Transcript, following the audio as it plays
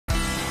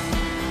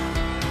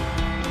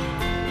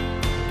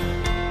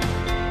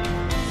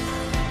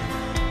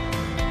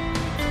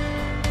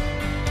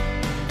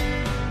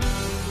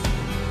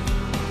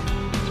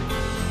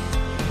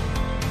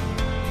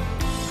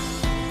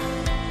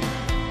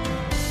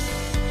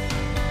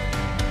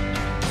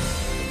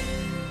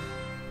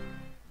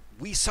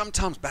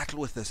sometimes battle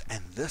with this,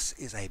 and this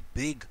is a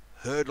big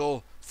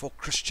hurdle for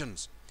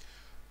Christians.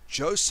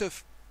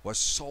 Joseph was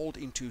sold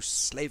into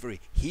slavery.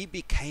 He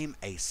became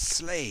a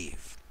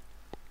slave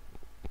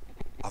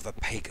of a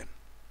pagan.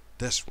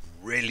 This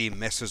really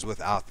messes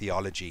with our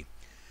theology.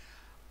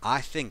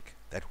 I think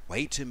that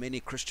way too many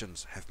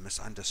Christians have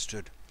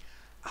misunderstood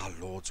our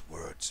Lord's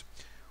words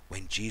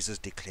when Jesus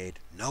declared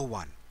no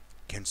one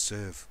can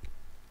serve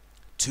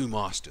two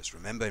masters.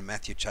 Remember in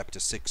Matthew chapter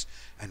 6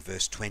 and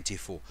verse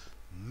 24,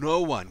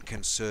 no one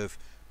can serve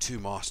two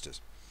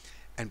masters.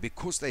 And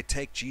because they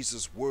take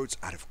Jesus' words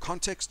out of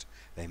context,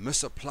 they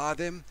misapply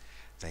them,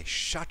 they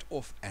shut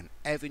off an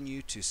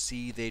avenue to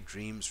see their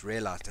dreams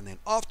realized. And then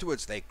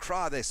afterwards they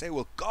cry, they say,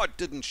 well, God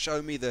didn't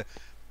show me the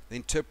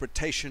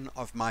interpretation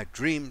of my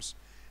dreams.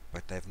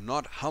 But they've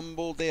not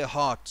humbled their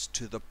hearts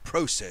to the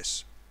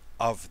process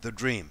of the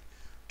dream,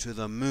 to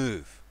the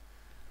move.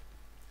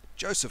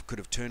 Joseph could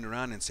have turned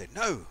around and said,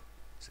 no,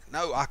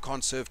 I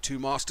can't serve two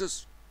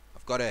masters.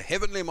 I've got a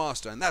heavenly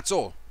master, and that's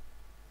all.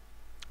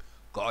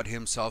 God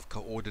himself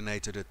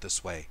coordinated it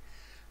this way,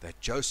 that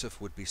Joseph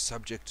would be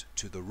subject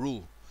to the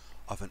rule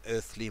of an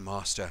earthly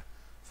master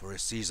for a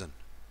season.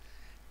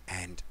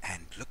 And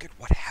look at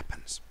what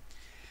happens.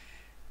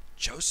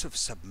 Joseph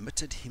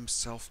submitted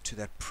himself to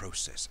that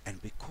process,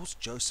 and because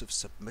Joseph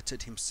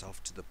submitted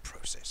himself to the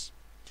process,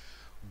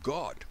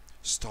 God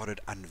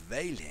started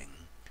unveiling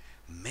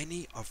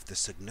many of the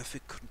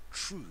significant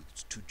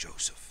truths to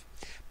Joseph.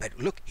 But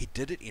look, he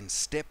did it in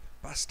step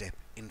by step,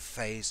 in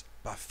phase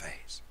by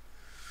phase.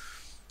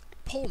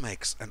 Paul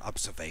makes an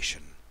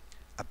observation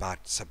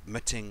about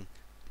submitting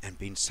and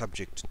being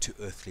subject to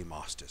earthly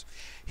masters.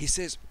 He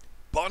says,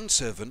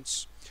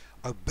 bondservants,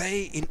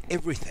 obey in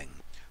everything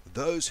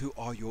those who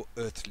are your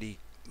earthly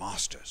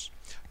masters,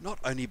 not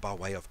only by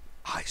way of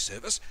eye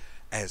service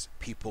as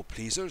people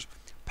pleasers,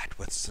 but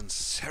with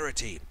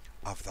sincerity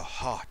of the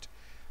heart,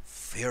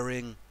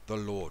 fearing the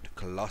Lord.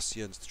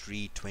 Colossians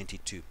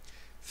 3:22.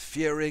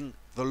 Fearing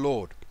the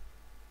Lord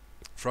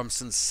from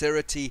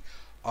sincerity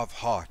of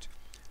heart.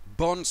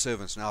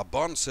 Bondservants. Now, a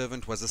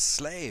bondservant was a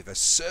slave, a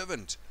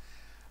servant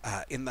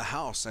in the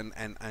house, and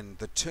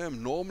the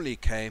term normally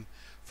came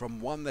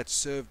from one that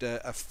served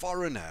a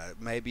foreigner,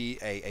 maybe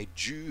a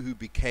Jew who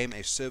became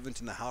a servant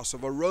in the house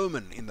of a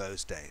Roman in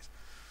those days.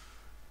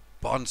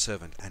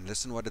 Bondservant. And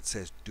listen what it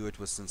says, do it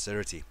with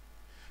sincerity.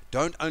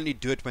 Don't only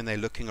do it when they're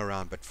looking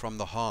around, but from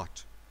the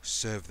heart,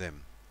 serve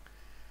them.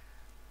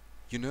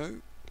 You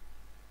know,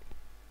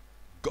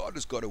 God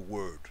has got a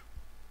word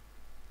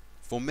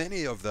for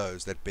many of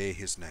those that bear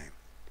his name.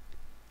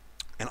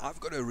 And I've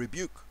got a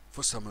rebuke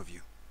for some of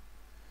you.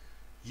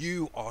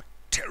 You are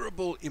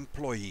terrible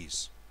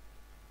employees.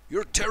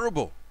 You're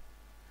terrible.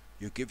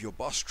 You give your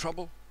boss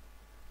trouble.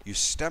 You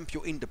stamp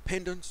your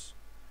independence.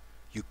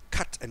 You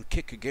cut and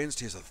kick against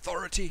his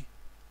authority.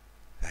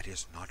 That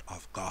is not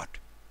of God.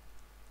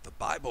 The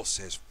Bible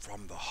says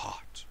from the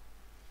heart.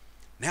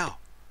 Now,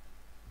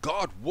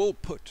 God will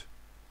put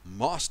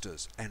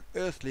masters and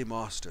earthly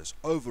masters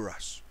over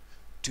us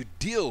to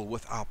deal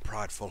with our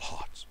prideful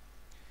hearts.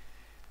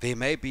 There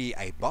may be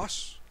a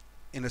boss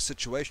in a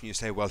situation you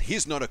say, well,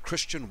 he's not a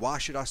Christian, why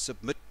should I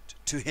submit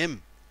to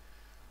him?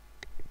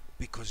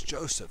 Because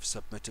Joseph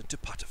submitted to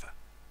Potiphar.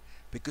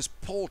 Because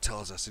Paul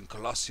tells us in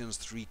Colossians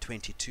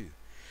 3:22,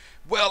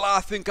 well, I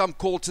think I'm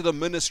called to the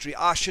ministry,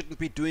 I shouldn't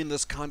be doing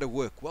this kind of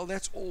work. Well,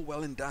 that's all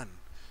well and done.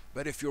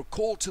 But if you're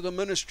called to the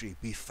ministry,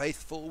 be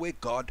faithful where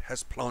God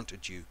has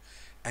planted you,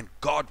 and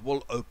God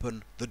will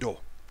open the door.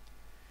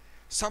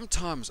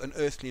 Sometimes an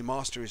earthly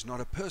master is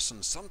not a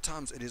person.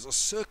 Sometimes it is a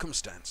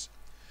circumstance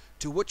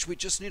to which we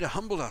just need to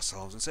humble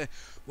ourselves and say,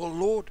 well,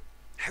 Lord,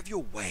 have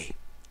your way.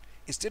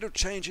 Instead of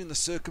changing the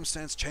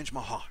circumstance, change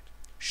my heart.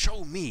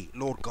 Show me,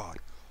 Lord God,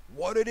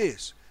 what it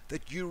is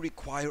that you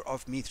require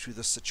of me through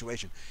this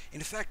situation.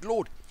 In fact,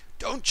 Lord,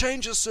 don't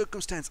change the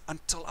circumstance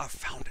until I've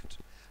found it,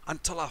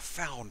 until I've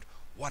found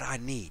what I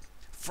need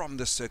from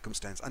this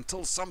circumstance,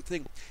 until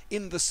something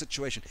in this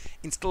situation,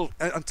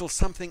 until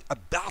something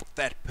about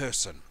that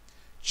person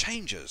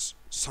changes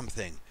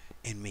something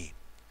in me.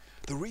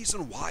 The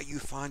reason why you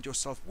find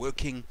yourself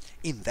working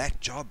in that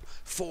job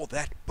for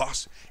that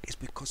boss is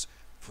because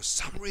for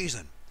some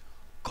reason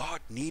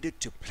God needed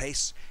to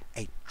place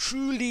a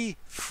truly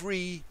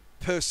free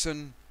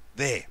person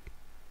there.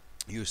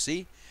 You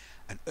see,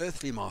 an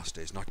earthly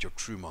master is not your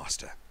true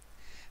master.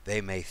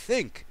 They may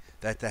think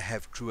that they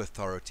have true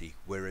authority,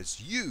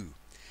 whereas you,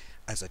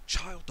 as a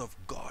child of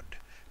God,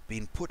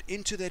 being put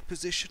into that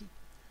position,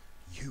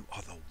 you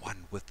are the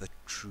one with the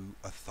true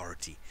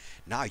authority.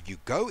 Now you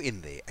go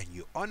in there and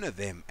you honor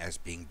them as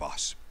being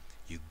boss.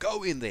 You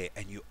go in there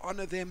and you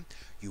honor them.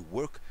 You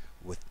work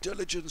with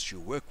diligence. You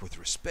work with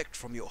respect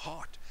from your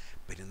heart.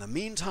 But in the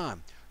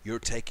meantime, you're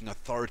taking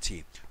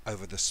authority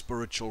over the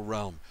spiritual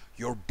realm.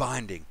 You're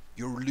binding.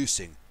 You're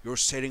loosing. You're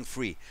setting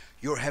free.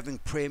 You're having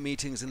prayer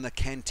meetings in the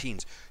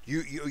canteens.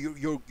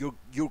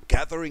 You're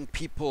gathering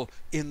people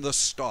in the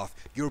staff.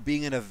 You're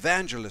being an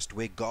evangelist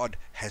where God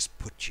has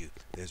put you.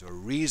 There's a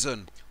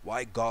reason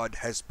why God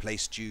has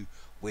placed you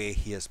where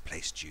he has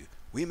placed you.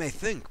 We may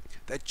think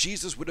that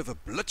Jesus would have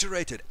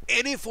obliterated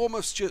any form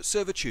of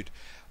servitude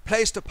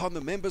placed upon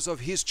the members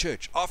of his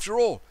church. After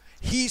all,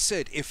 he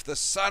said, if the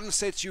Son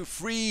sets you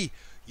free,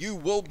 you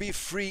will be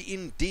free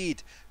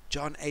indeed.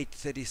 John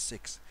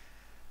 8:36.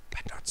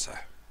 But not so.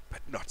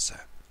 But not so.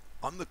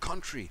 On the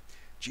contrary,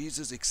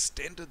 Jesus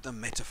extended the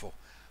metaphor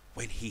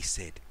when he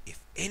said, if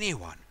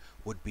anyone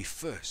would be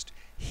first,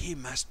 he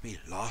must be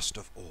last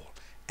of all,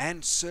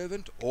 and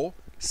servant or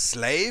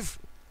slave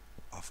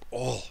of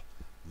all.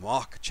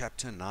 Mark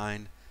chapter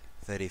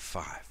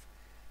 9:35.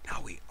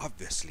 Now we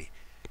obviously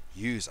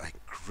use a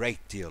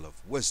great deal of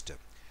wisdom,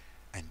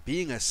 and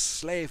being a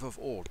slave of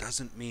all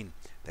doesn't mean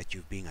that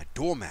you're being a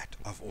doormat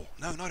of all.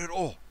 No, not at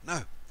all.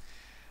 No.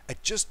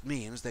 It just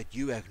means that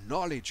you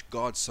acknowledge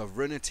God's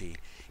sovereignty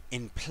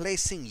in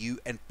placing you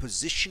and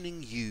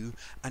positioning you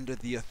under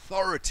the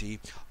authority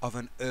of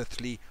an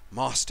earthly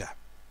master.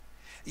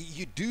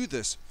 You do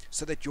this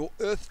so that your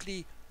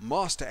earthly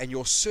master and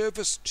your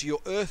service to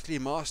your earthly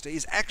master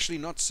is actually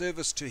not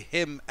service to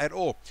him at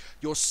all.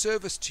 Your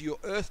service to your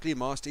earthly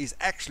master is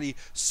actually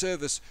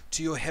service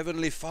to your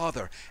heavenly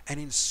Father, and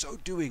in so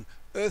doing,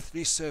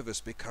 earthly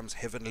service becomes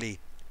heavenly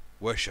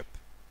worship.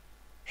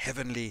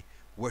 Heavenly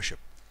worship.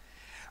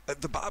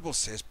 The Bible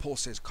says, Paul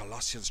says,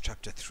 Colossians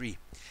chapter 3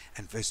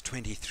 and verse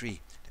 23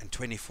 and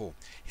 24,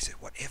 he said,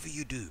 whatever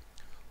you do,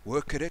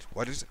 work at it.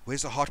 What is it?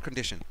 Where's the heart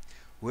condition?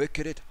 Work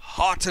at it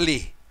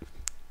heartily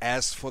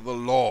as for the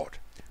Lord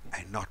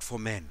and not for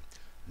men,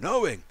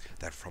 knowing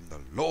that from the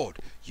Lord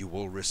you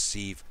will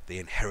receive the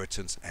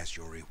inheritance as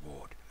your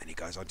reward. And he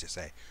goes on to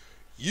say,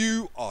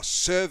 you are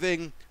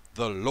serving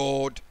the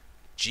Lord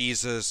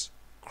Jesus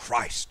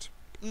Christ.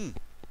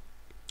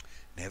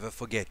 Never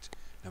forget,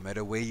 no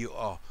matter where you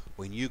are,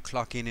 when you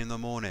clock in the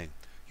morning,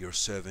 you're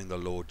serving the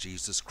Lord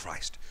Jesus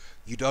Christ.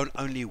 You don't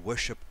only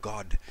worship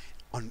God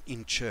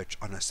in church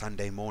on a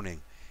Sunday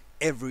morning.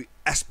 Every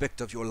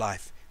aspect of your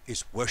life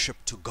is worship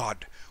to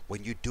God.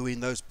 When you're doing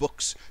those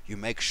books, you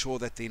make sure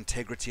that the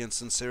integrity and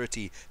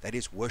sincerity, that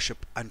is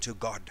worship unto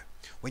God.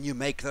 When you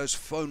make those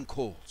phone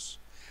calls,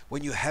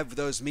 when you have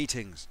those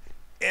meetings,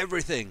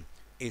 everything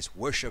is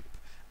worship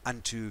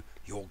unto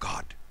your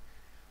God.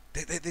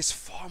 There's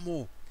far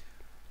more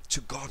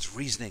to God's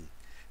reasoning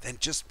than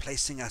just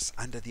placing us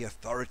under the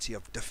authority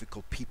of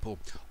difficult people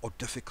or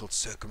difficult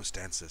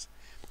circumstances.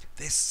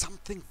 There's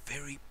something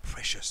very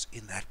precious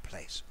in that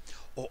place,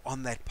 or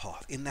on that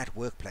path, in that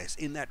workplace,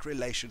 in that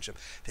relationship.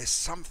 There's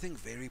something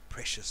very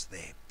precious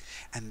there.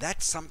 And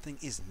that something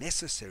is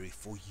necessary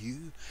for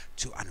you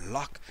to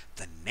unlock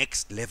the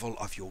next level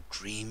of your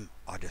dream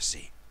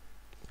odyssey.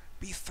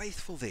 Be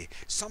faithful there.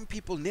 Some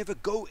people never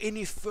go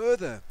any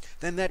further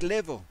than that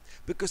level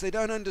because they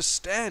don't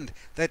understand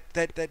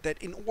that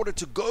in order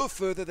to go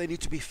further, they need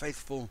to be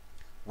faithful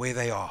where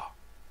they are.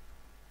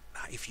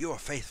 Now, if you are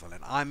faithful,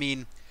 and I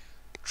mean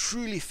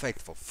truly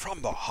faithful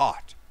from the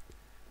heart,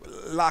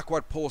 like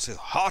what Paul says,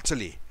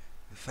 heartily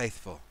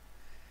faithful,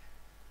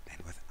 and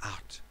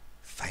without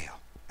fail,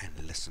 and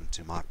listen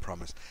to my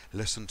promise,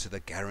 listen to the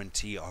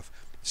guarantee of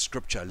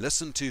Scripture,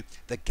 listen to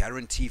the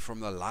guarantee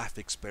from the life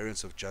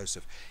experience of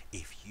Joseph.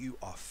 If you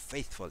are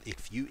faithful,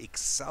 if you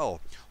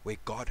excel where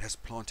God has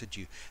planted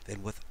you,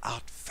 then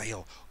without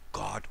fail,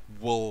 God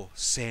will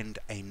send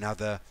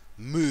another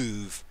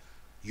move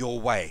your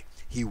way.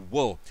 He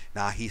will.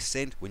 Now, he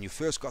sent, when you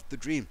first got the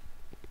dream,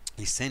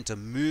 he sent a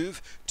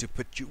move to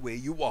put you where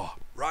you are,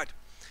 right?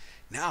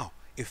 Now,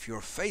 if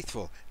you're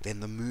faithful,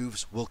 then the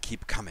moves will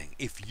keep coming.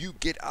 If you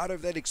get out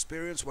of that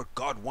experience what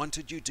God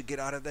wanted you to get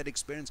out of that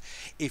experience,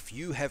 if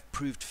you have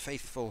proved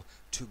faithful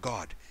to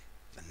God,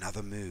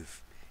 another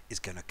move is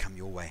going to come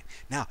your way.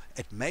 Now,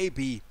 it may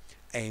be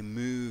a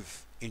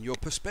move in your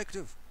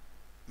perspective.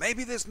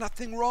 Maybe there's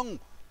nothing wrong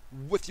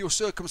with your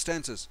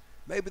circumstances.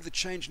 Maybe the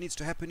change needs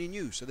to happen in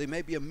you. So there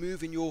may be a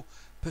move in your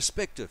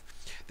perspective.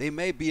 There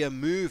may be a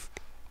move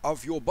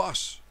of your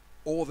boss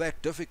or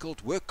that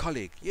difficult work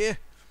colleague. Yeah.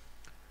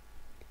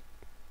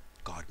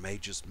 God may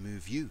just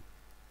move you.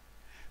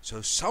 So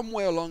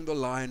somewhere along the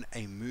line,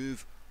 a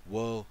move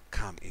will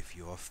come if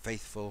you are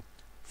faithful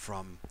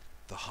from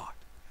the heart.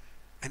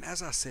 And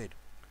as I said,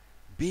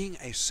 being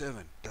a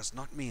servant does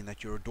not mean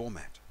that you're a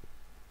doormat.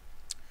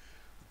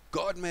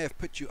 God may have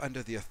put you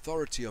under the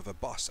authority of a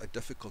boss, a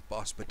difficult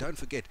boss, but don't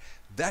forget,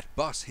 that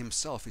boss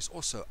himself is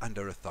also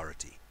under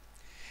authority.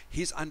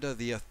 He's under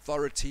the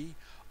authority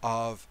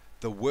of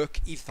the work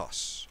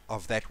ethos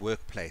of that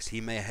workplace. He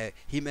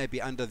may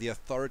be under the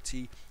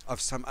authority of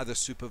some other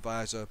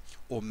supervisor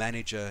or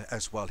manager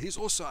as well. He's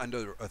also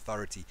under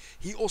authority.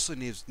 He also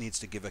needs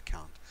to give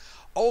account.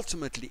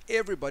 Ultimately,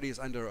 everybody is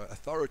under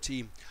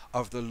authority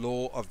of the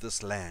law of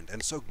this land.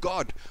 And so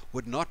God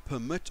would not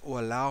permit or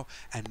allow,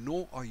 and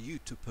nor are you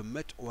to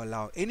permit or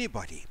allow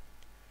anybody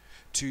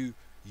to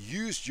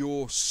use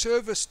your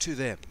service to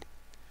them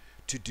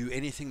to do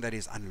anything that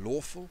is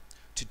unlawful,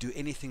 to do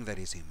anything that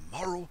is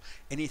immoral,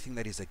 anything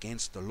that is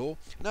against the law.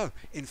 No,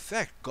 in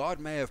fact, God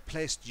may have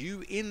placed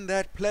you in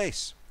that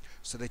place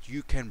so that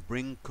you can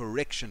bring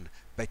correction,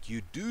 but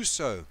you do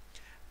so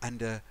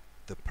under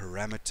the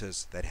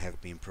parameters that have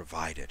been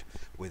provided,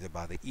 whether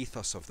by the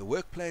ethos of the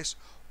workplace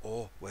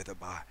or whether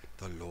by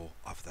the law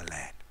of the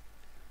land.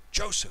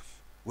 Joseph,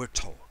 we're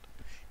told,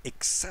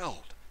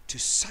 excelled to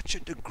such a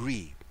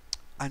degree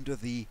under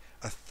the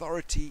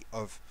authority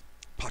of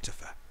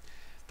Potiphar.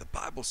 The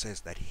Bible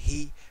says that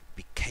he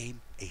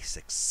became a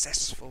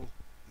successful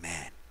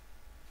man.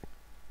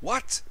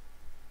 What?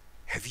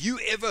 Have you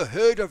ever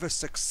heard of a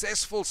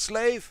successful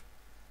slave?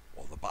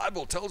 Well, the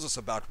Bible tells us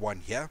about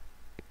one here.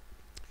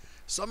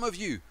 Some of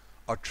you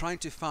are trying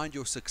to find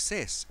your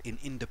success in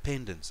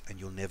independence, and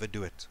you'll never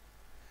do it.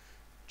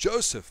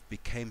 Joseph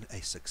became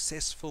a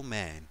successful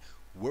man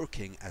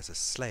working as a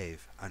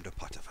slave under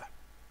Potiphar.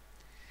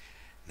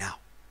 Now,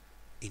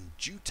 in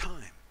due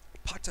time,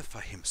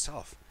 Potiphar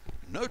himself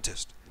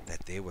noticed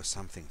that there was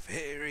something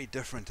very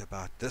different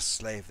about this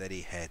slave that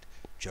he had,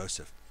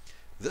 Joseph.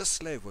 This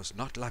slave was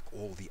not like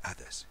all the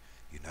others.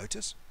 You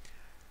notice?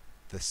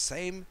 The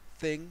same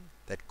thing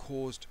that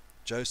caused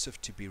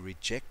Joseph to be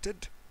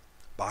rejected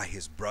by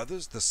his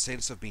brothers, the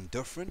sense of being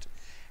different,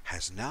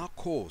 has now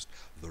caused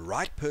the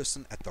right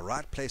person at the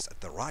right place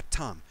at the right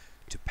time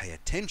to pay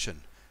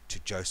attention to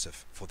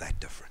Joseph for that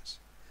difference.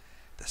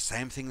 The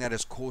same thing that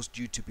has caused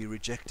you to be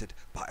rejected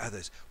by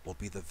others will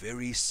be the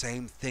very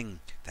same thing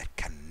that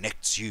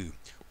connects you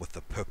with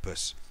the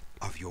purpose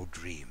of your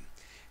dream.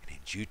 And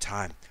in due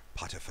time,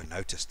 Potiphar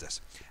noticed this.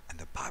 And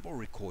the Bible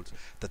records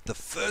that the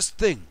first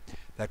thing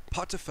that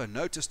Potiphar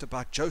noticed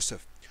about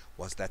Joseph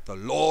was that the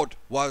Lord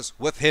was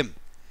with him.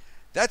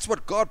 That's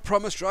what God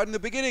promised right in the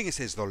beginning. He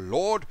says, "The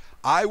Lord,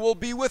 I will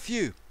be with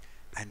you."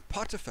 And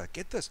Potiphar,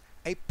 get this,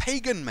 a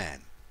pagan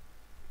man,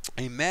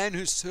 a man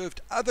who served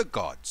other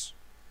gods,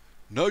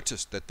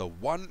 noticed that the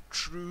one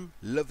true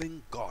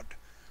living God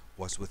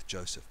was with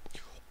Joseph.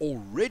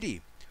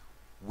 Already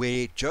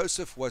where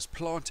Joseph was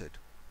planted,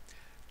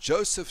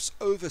 Joseph's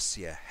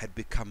overseer had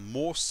become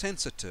more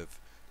sensitive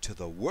to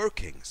the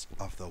workings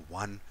of the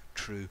one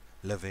true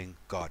living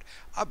God.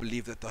 I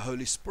believe that the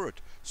Holy Spirit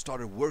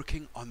started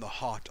working on the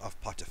heart of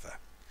Potiphar.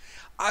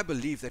 I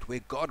believe that where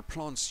God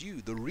plants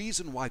you, the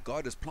reason why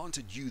God has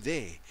planted you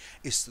there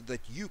is so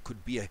that you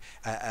could be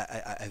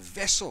a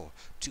vessel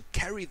to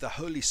carry the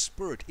Holy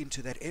Spirit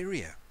into that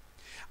area.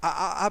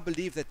 I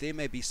believe that there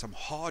may be some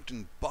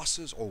hardened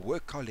bosses or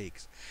work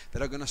colleagues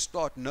that are going to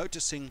start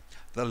noticing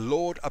the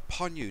Lord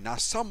upon you. Now,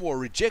 some will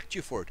reject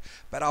you for it,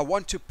 but I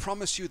want to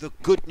promise you the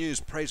good news,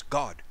 praise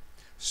God.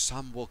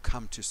 Some will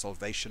come to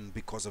salvation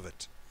because of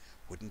it.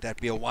 Wouldn't that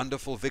be a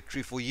wonderful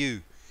victory for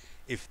you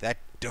if that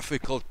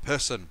difficult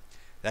person,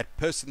 that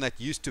person that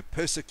used to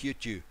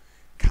persecute you,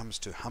 comes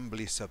to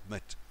humbly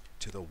submit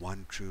to the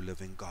one true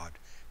living God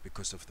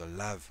because of the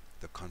love,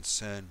 the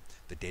concern,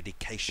 the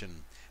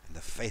dedication, and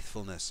the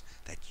faithfulness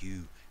that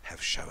you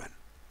have shown.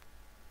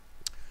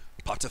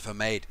 Potiphar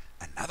made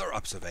another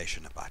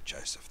observation about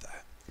Joseph,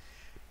 though.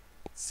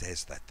 It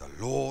says that the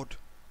Lord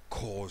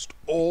caused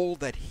all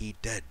that he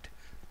did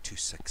to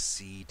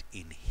succeed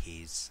in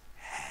his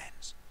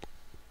hands.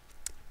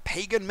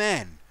 Pagan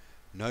man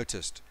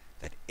noticed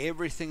that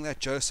everything that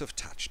Joseph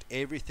touched,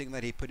 everything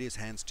that he put his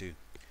hands to,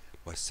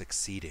 was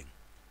succeeding.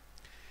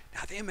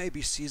 Now, there may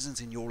be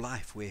seasons in your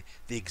life where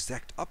the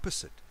exact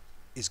opposite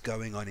is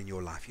going on in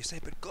your life. You say,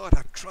 "But God,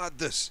 I tried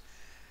this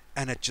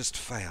and it just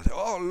failed.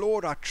 Oh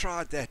Lord, I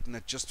tried that and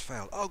it just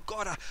failed. Oh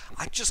God,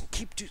 I just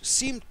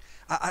seem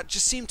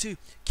to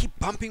keep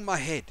bumping my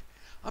head.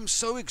 I'm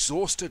so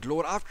exhausted,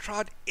 Lord. I've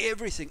tried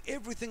everything.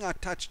 Everything I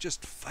touch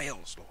just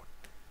fails, Lord."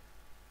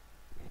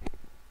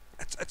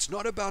 It's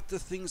not about the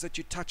things that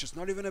you touch. It's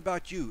not even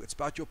about you. It's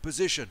about your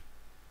position.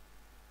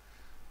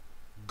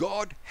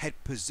 God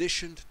had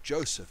positioned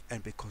Joseph,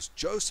 and because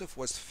Joseph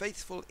was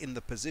faithful in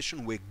the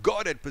position where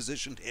God had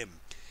positioned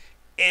him,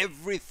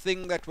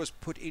 everything that was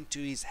put into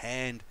his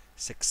hand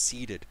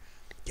succeeded.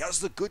 Here's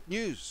the good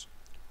news.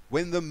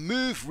 When the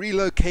move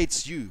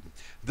relocates you,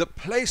 the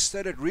place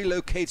that it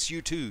relocates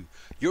you to,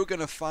 you're going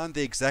to find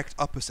the exact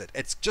opposite.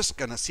 It's just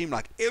going to seem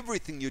like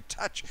everything you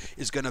touch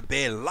is going to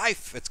bear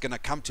life. It's going to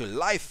come to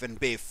life and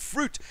bear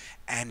fruit.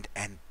 And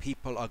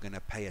people are going to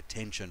pay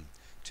attention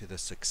to the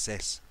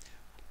success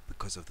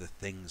because of the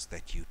things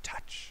that you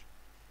touch.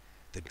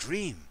 The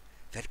dream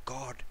that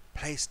God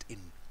placed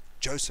in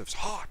Joseph's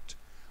heart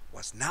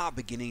was now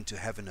beginning to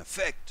have an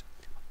effect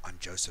on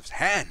Joseph's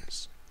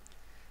hands.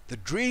 The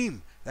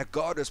dream that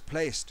God has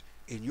placed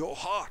in your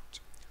heart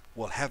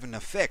will have an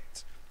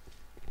effect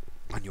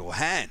on your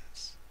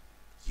hands.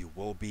 You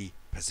will be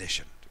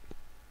positioned.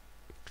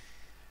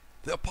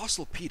 The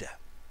Apostle Peter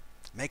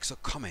makes a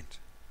comment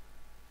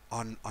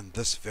on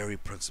this very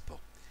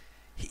principle.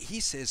 He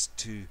says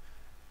to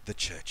the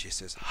church, he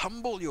says,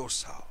 "Humble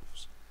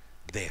yourselves,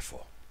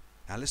 therefore."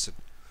 Now listen,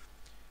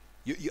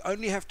 you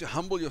only have to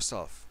humble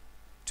yourself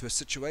to a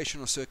situation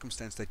or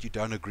circumstance that you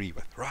don't agree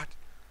with, right?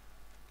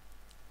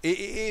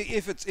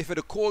 If it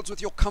accords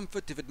with your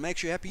comfort, if it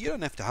makes you happy, you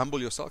don't have to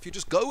humble yourself. You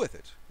just go with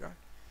it, right?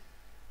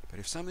 But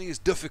if something is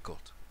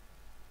difficult,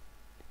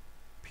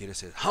 Peter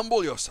says,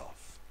 "Humble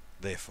yourself,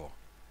 therefore,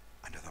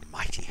 under the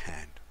mighty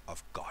hand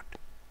of God,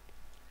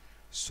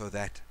 so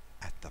that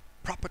at the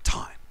proper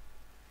time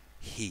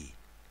he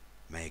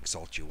may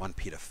exalt you. 1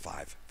 Peter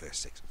 5 verse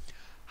 6.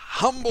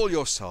 Humble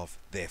yourself,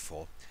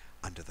 therefore,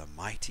 under the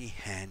mighty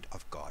hand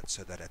of God,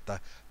 so that at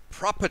the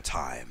proper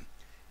time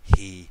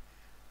he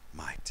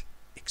might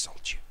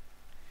exalt you.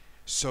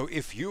 So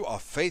if you are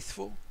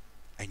faithful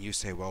and you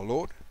say, well,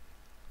 Lord,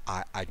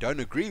 I don't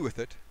agree with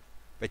it,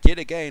 but yet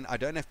again, I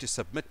don't have to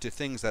submit to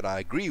things that I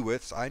agree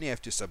with, so I only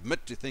have to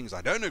submit to things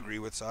I don't agree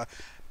with. So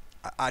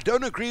I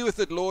don't agree with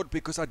it, Lord,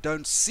 because I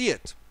don't see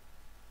it.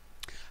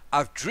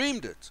 I've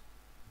dreamed it,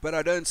 but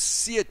I don't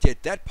see it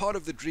yet. That part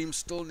of the dream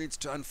still needs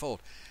to unfold.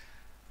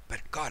 But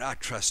God, I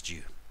trust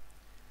you.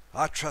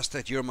 I trust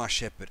that you're my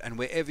shepherd, and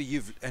wherever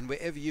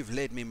you've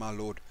led me, my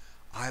Lord,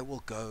 I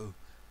will go,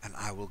 and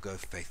I will go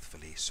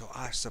faithfully. So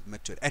I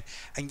submit to it.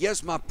 And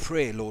here's my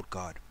prayer, Lord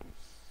God.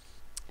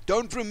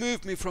 Don't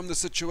remove me from the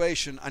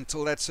situation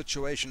until that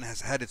situation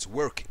has had its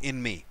work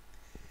in me.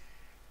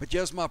 But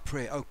here's my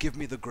prayer. Oh, give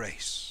me the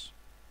grace.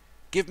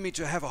 Give me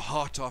to have a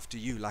heart after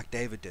you like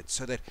David did,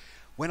 so that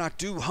when I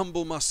do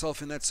humble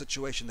myself in that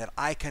situation, that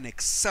I can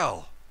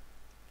excel.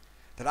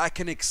 That I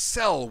can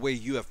excel where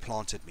you have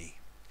planted me.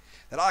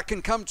 That I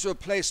can come to a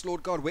place,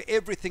 Lord God, where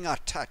everything I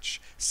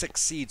touch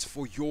succeeds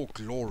for your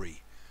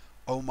glory.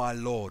 Oh my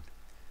Lord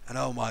and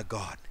oh my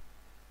God.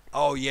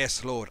 Oh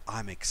yes, Lord,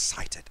 I'm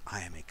excited.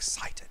 I am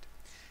excited.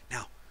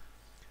 Now,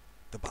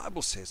 the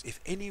Bible says, if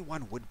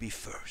anyone would be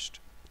first,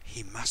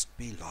 he must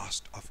be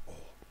last of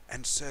all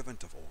and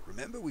servant of all.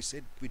 Remember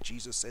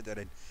Jesus said that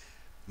in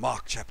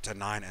Mark chapter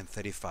 9 and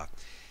 35.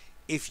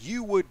 If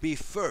you would be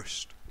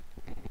first.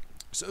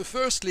 So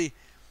firstly,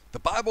 the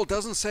Bible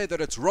doesn't say that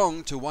it's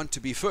wrong to want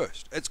to be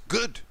first. It's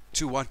good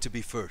to want to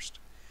be first,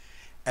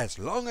 as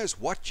long as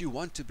what you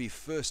want to be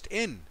first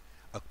in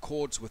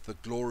accords with the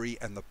glory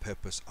and the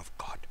purpose of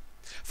God.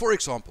 For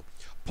example,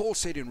 Paul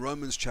said in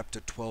Romans chapter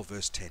 12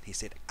 verse 10, he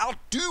said,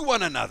 outdo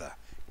one another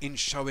in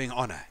showing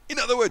honor. In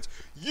other words,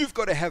 you've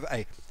got to have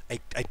a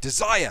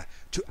desire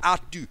to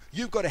outdo.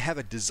 You've got to have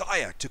a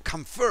desire to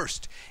come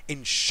first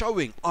in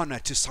showing honor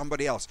to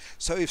somebody else.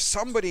 So if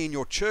somebody in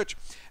your church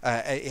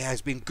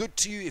has been good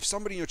to you, if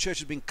somebody in your church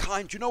has been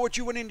kind, you know what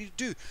you want to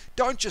do?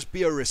 Don't just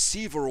be a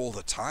receiver all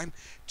the time.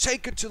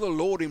 Take it to the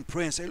Lord in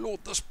prayer and say,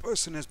 Lord, this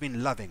person has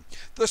been loving.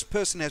 This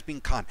person has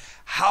been kind.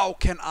 How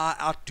can I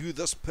outdo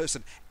this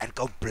person? And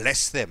go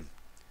bless them.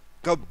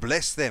 Go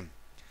bless them.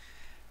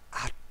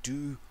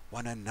 Outdo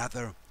one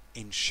another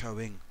in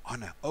showing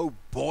honor. Oh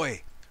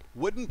boy,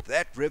 wouldn't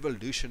that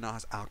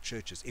revolutionize our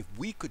churches if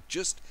we could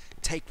just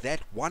take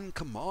that one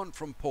command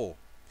from Paul,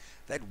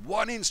 that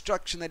one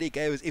instruction that he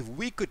gave us, if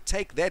we could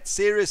take that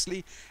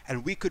seriously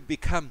and we could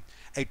become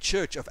a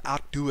church of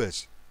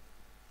outdoers,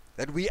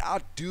 that we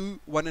outdo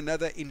one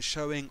another in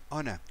showing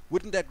honor.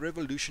 Wouldn't that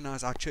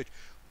revolutionize our church?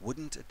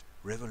 Wouldn't it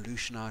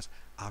revolutionize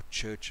our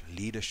church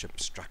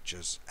leadership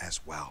structures as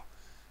well?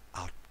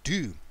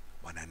 Outdo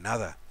one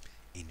another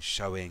in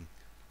showing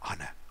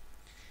honor.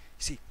 You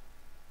see,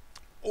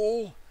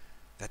 all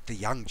that the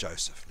young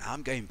Joseph, now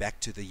I'm going back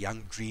to the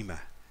young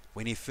dreamer,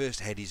 when he first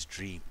had his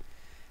dream,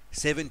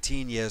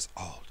 17 years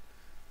old,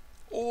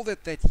 all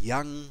that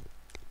young,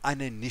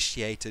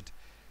 uninitiated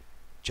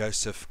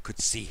Joseph could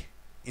see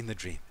in the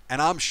dream.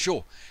 And I'm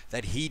sure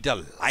that he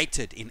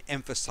delighted in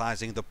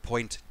emphasizing the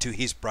point to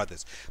his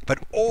brothers. But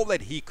all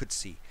that he could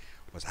see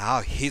was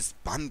how his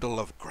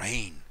bundle of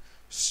grain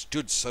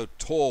stood so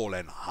tall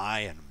and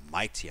high and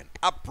mighty and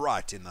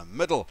upright in the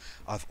middle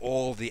of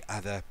all the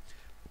other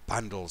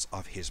bundles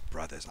of his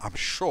brothers. I'm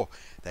sure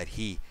that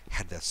he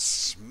had a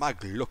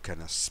smug look and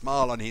a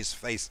smile on his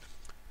face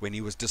when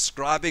he was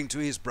describing to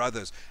his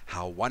brothers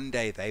how one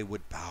day they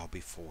would bow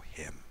before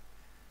him.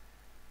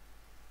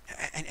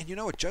 And you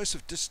know what?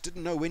 Joseph just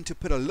didn't know when to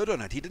put a lid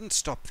on it. He didn't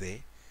stop there.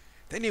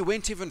 Then he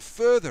went even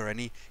further, and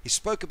he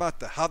spoke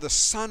about how the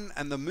sun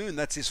and the moon,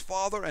 that's his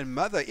father and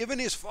mother, even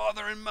his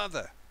father and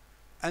mother,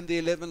 and the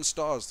 11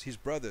 stars, his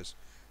brothers,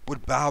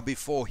 would bow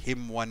before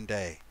him one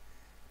day.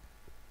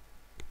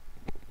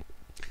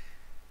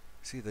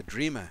 See, the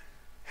dreamer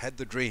had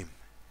the dream,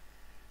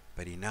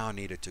 but he now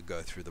needed to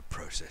go through the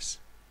process.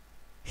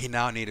 He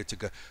now needed to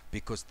go,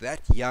 because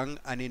that young,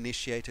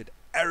 uninitiated,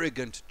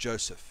 arrogant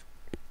Joseph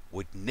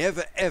would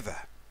never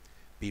ever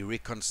be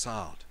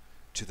reconciled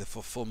to the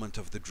fulfillment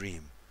of the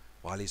dream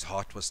while his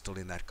heart was still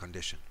in that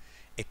condition.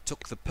 It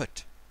took the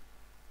pit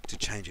to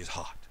change his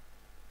heart.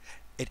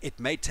 It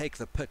may take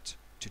the pit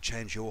to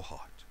change your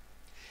heart.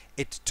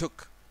 It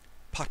took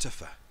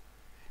Potiphar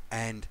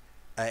and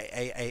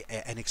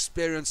an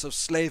experience of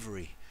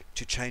slavery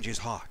to change his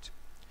heart.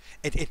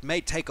 It may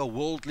take a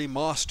worldly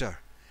master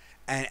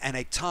and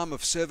a time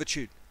of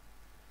servitude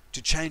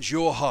to change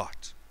your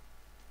heart.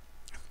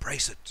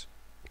 Embrace it.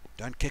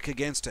 Don't kick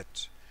against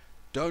it.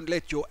 Don't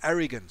let your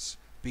arrogance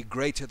be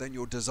greater than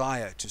your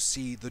desire to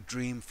see the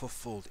dream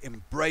fulfilled.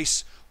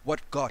 Embrace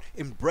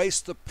embrace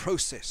the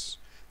process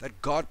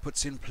that God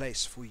puts in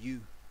place for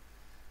you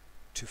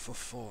to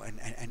fulfill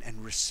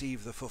and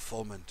receive the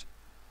fulfillment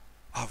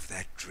of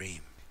that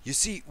dream. You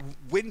see,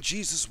 when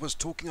Jesus was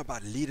talking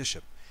about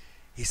leadership,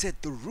 he said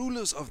the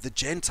rulers of the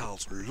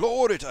Gentiles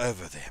lord it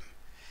over them,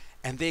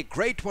 and their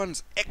great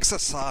ones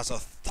exercise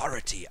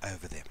authority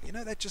over them. You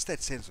know, that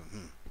sense of,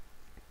 And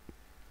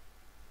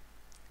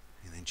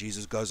then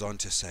Jesus goes on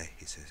to say,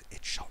 he says,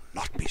 it shall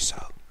not be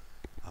so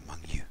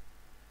among you.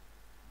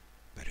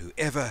 But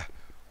whoever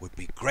would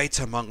be great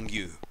among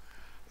you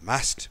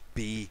must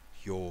be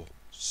your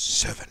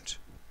servant.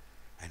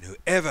 And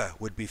whoever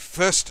would be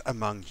first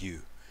among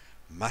you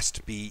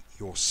must be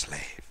your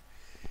slave.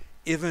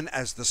 Even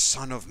as the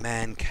Son of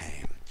Man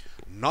came,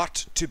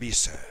 not to be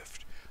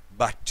served,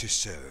 but to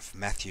serve.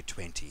 Matthew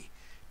 20:25-28.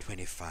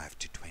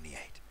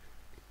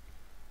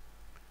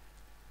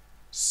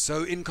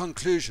 So in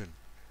conclusion,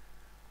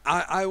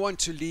 I want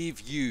to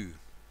leave you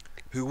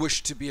who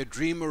wish to be a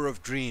dreamer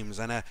of dreams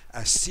and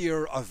a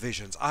seer of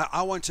visions.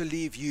 I want to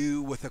leave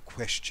you with a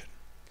question.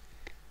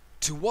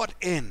 To what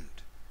end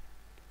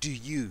do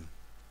you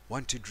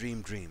want to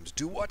dream dreams?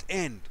 To what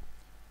end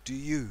do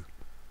you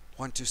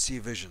want to see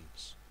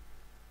visions?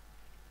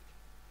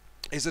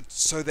 Is it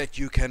so that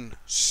you can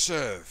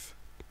serve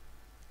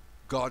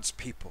God's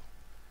people?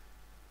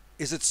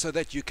 Is it so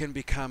that you can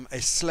become a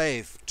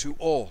slave to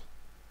all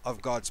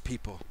of God's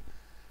people?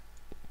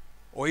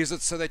 Or is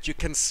it so that you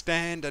can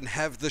stand and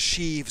have the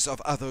sheaves of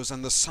others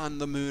and the sun,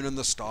 the moon, and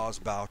the stars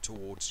bow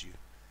towards you?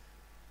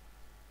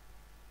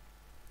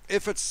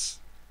 If it's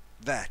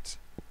that,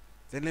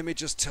 then let me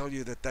just tell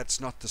you that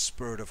that's not the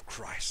Spirit of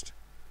Christ.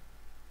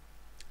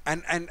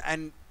 And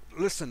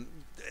listen,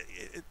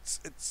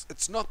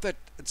 it's not that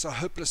it's a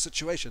hopeless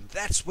situation.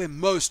 That's where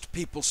most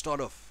people start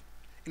off.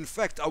 In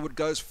fact, I would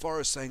go as far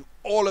as saying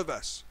all of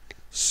us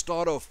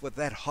start off with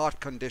that heart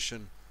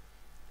condition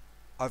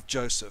of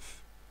Joseph.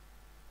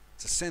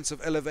 It's a sense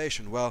of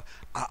elevation. Well,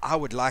 I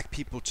would like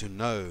people to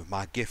know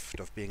my gift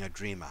of being a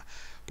dreamer.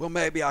 Well,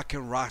 maybe I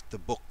can write the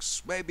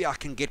books. Maybe I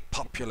can get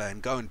popular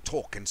and go and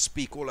talk and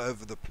speak all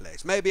over the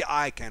place. Maybe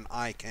I can.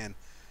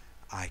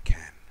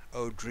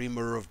 Oh,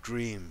 dreamer of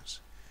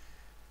dreams,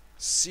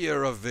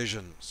 seer of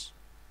visions,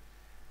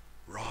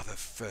 rather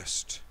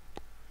first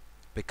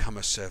become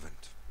a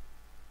servant.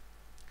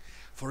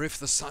 For if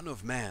the Son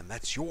of Man,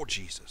 that's your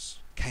Jesus,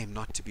 came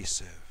not to be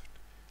served,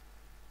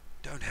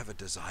 don't have a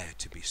desire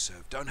to be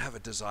served. Don't have a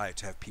desire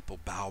to have people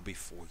bow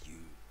before you.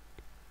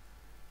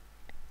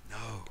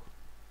 No.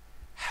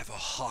 Have a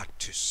heart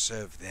to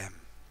serve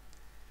them.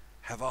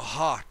 Have a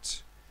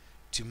heart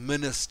to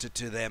minister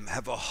to them.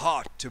 Have a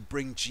heart to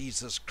bring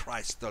Jesus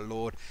Christ, the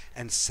Lord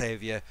and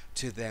Savior,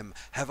 to them.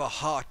 Have a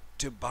heart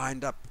to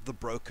bind up the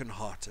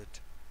brokenhearted.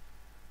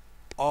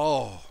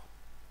 Oh,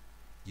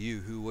 you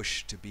who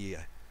wish to be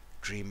a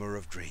dreamer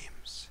of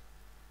dreams,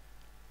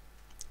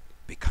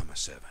 become a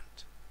servant.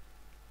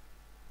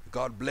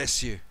 God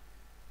bless you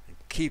and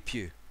keep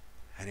you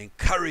and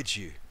encourage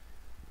you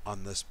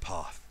on this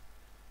path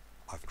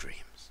of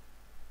dreams.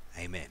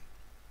 Amen.